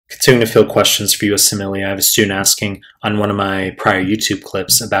Continuing to field questions for usmle, I have a student asking on one of my prior YouTube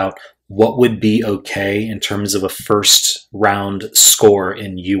clips about what would be okay in terms of a first round score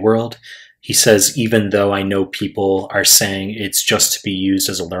in UWorld. He says, even though I know people are saying it's just to be used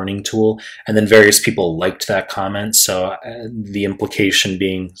as a learning tool, and then various people liked that comment. So the implication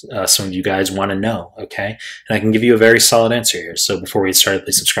being some of you guys want to know, okay? And I can give you a very solid answer here. So before we get started,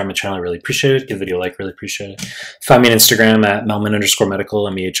 please subscribe to my channel. I really appreciate it. Give the video a like, really appreciate it. Find me on Instagram at mehlman_medical,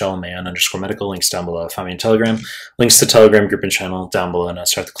 mehlman_medical. Links down below. Find me on Telegram. Links to Telegram group and channel down below. And I'll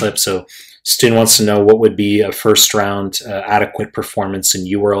start the clip. So student wants to know what would be a first round adequate performance in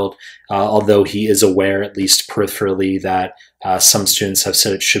UWorld, although he is aware, at least peripherally, that some students have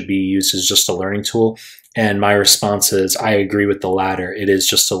said it should be used as just a learning tool. And my response is, I agree with the latter. It is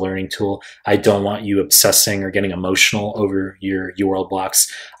just a learning tool. I don't want you obsessing or getting emotional over your UWorld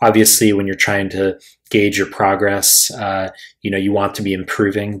blocks. Obviously, when you're trying to gauge your progress, you want to be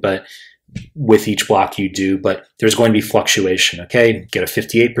improving, but with each block you do, but there's going to be fluctuation, okay? Get a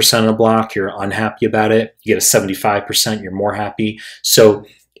 58% on a block, you're unhappy about it. You get a 75%, you're more happy. So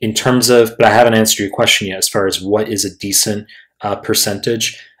in terms of, but I haven't answered your question yet as far as what is a decent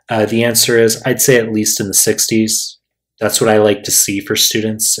percentage. The answer is, I'd say at least in the 60s. That's what I like to see for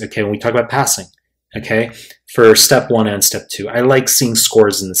students, okay? When we talk about passing, okay? For step 1 and step 2, I like seeing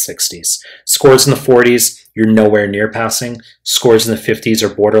scores in the 60s. Scores in the 40s, you're nowhere near passing. Scores in the 50s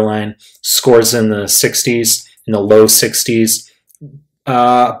are borderline. Scores in the 60s, in the low 60s,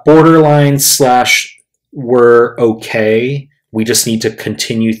 borderline / we're okay. We just need to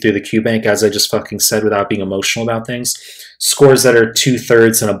continue through the Qbank, as I just fucking said, without being emotional about things. Scores that are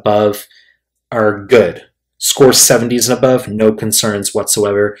 2/3 and above are good. Scores 70s and above, no concerns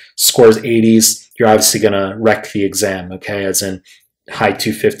whatsoever. Scores 80s, you're obviously going to wreck the exam, okay, as in high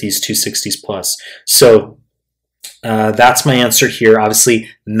 250s, 260s plus. So that's my answer here. Obviously,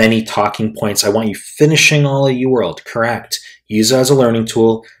 many talking points. I want you finishing all of UWorld, correct. Use it as a learning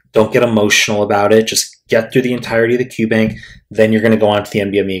tool. Don't get emotional about it. Just get through the entirety of the Qbank. Then you're going to go on to the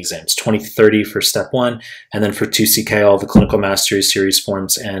nbme exams, 20 to 30 for step 1, and then for 2CK, all the clinical mastery series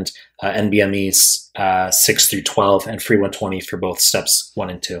forms and nbmes 6 through 12 and free 120 for both steps 1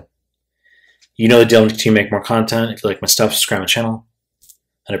 and 2. You know the deal. To continue to make more content. If you like my stuff, subscribe to my channel.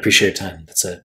 And I appreciate your time. That's it.